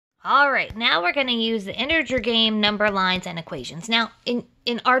All right, now we're going to use the integer game, number lines, and equations. Now, in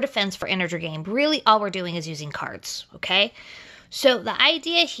our defense for integer game, really all we're doing is using cards, okay? So the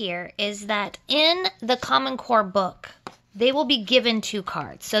idea here is that in the Common Core book, they will be given 2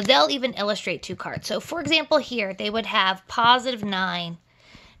 cards. So they'll even illustrate 2 cards. So for example here, they would have +9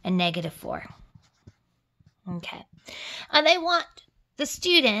 and -4. Okay. And they want the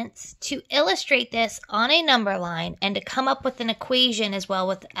students to illustrate this on a number line and to come up with an equation as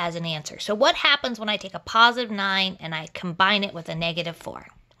well as an answer. So what happens when I take a +9 and I combine it with a -4?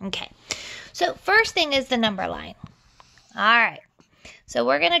 Okay, so first thing is the number line. All right, so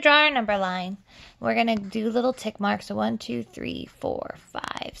we're going to draw our number line. We're going to do little tick marks. So 1, 2, 3, 4,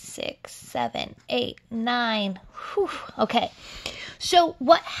 5, 6, 7, 8, 9. Whew. Okay. So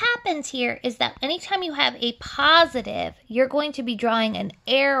what happens here is that anytime you have a positive, you're going to be drawing an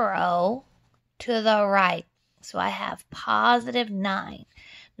arrow to the right. So I have +9.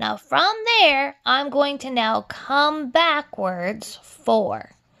 Now from there, I'm going to now come backwards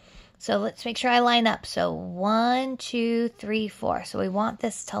 4. So let's make sure I line up. So 1, 2, 3, 4. So we want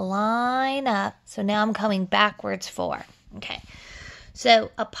this to line up. So now I'm coming backwards 4. Okay. So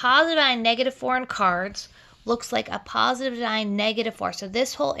a +9, -4 in cards looks like a +9, -4. So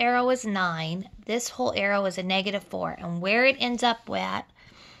this whole arrow is 9. This whole arrow is a -4. And where it ends up at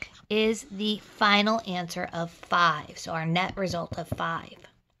is the final answer of 5. So our net result of 5.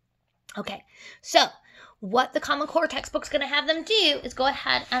 Okay, so what the Common Core textbook's going to have them do is go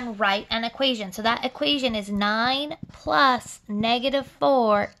ahead and write an equation. So that equation is 9 plus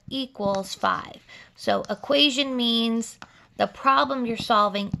 -4 equals 5. So equation means the problem you're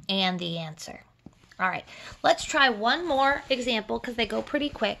solving and the answer. All right, let's try one more example because they go pretty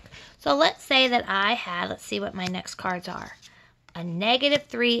quick. So let's say that I had, let's see what my next cards are. A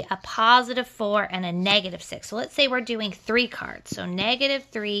 -3, a +4, and a -6. So let's say we're doing 3 cards. So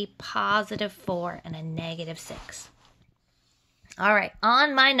 -3, +4, and a -6. All right,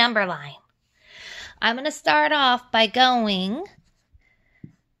 on my number line, I'm going to start off by going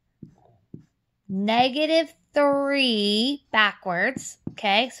 -3 backwards.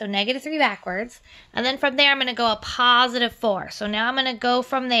 Okay, so -3 backwards. And then from there, I'm going to go a +4. So now I'm going to go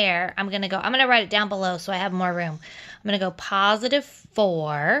from there. I'm going to write it down below so I have more room. I'm going to go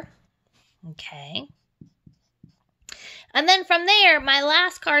 +4. Okay. And then from there, my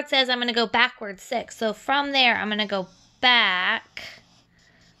last card says I'm going to go backwards 6. So from there, I'm going to go back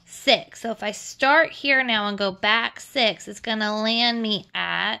 6. So if I start here now and go back 6, it's going to land me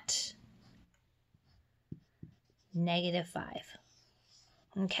at -5.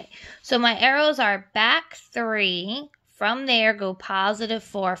 Okay, so my arrows are back 3. From there, go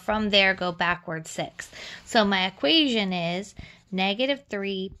 +4. From there, go backwards 6. So my equation is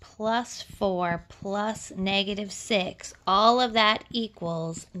 -3 plus 4 plus -6. All of that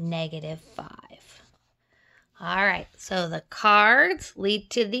equals -5. All right, so the cards lead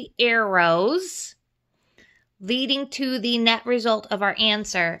to the arrows, leading to the net result of our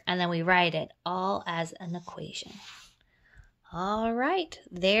answer, and then we write it all as an equation. All right,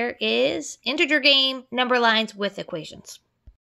 there is integer game, number lines with equations.